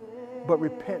 but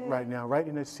repent right now, right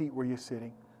in that seat where you're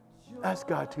sitting. Ask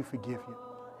God to forgive you.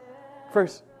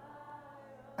 First,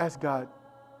 ask God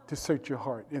to search your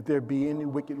heart. If there be any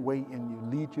wicked way in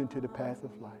you, lead you into the path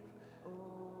of life.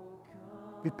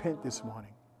 Repent this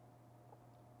morning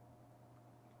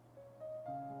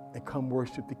and come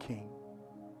worship the King.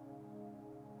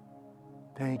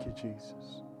 Thank you,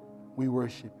 Jesus. We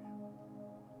worship you.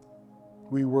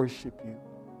 We worship you.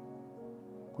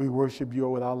 We worship you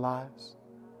with our lives.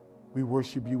 We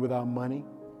worship you with our money.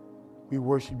 We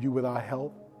worship you with our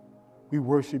health. We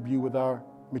worship you with our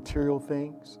material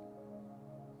things.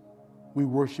 We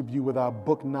worship you with our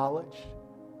book knowledge.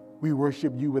 We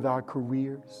worship you with our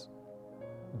careers.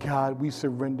 God, we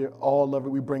surrender all of it.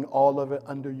 We bring all of it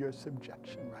under your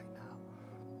subjection right now.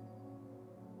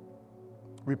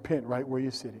 Repent right where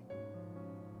you're sitting.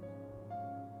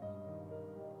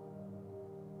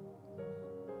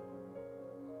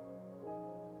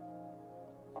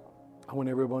 I want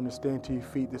everyone to stand to your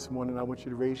feet this morning. I want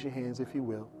you to raise your hands, if you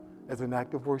will, as an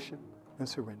act of worship and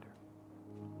surrender.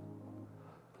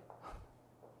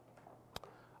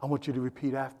 I want you to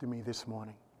repeat after me this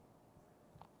morning.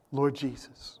 Lord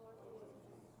Jesus,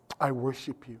 I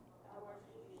worship you.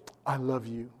 I love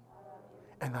you.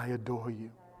 And I adore you.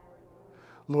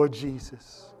 Lord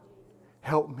Jesus,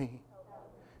 help me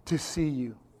to see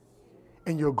you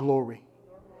in your glory.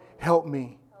 Help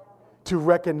me to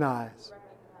recognize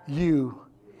you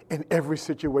in every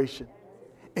situation,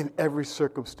 in every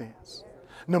circumstance.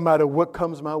 No matter what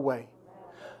comes my way,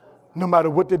 no matter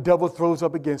what the devil throws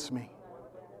up against me,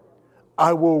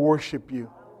 I will worship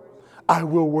you. I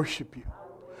will worship you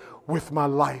with my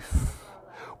life,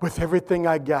 with everything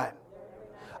I got.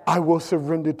 I will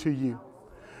surrender to you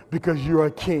because you are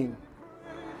King.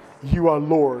 You are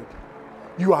Lord.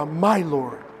 You are my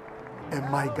Lord and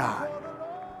my God.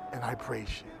 And I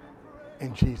praise you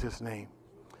in Jesus' name.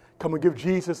 Come and give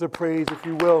Jesus a praise if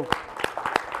you will.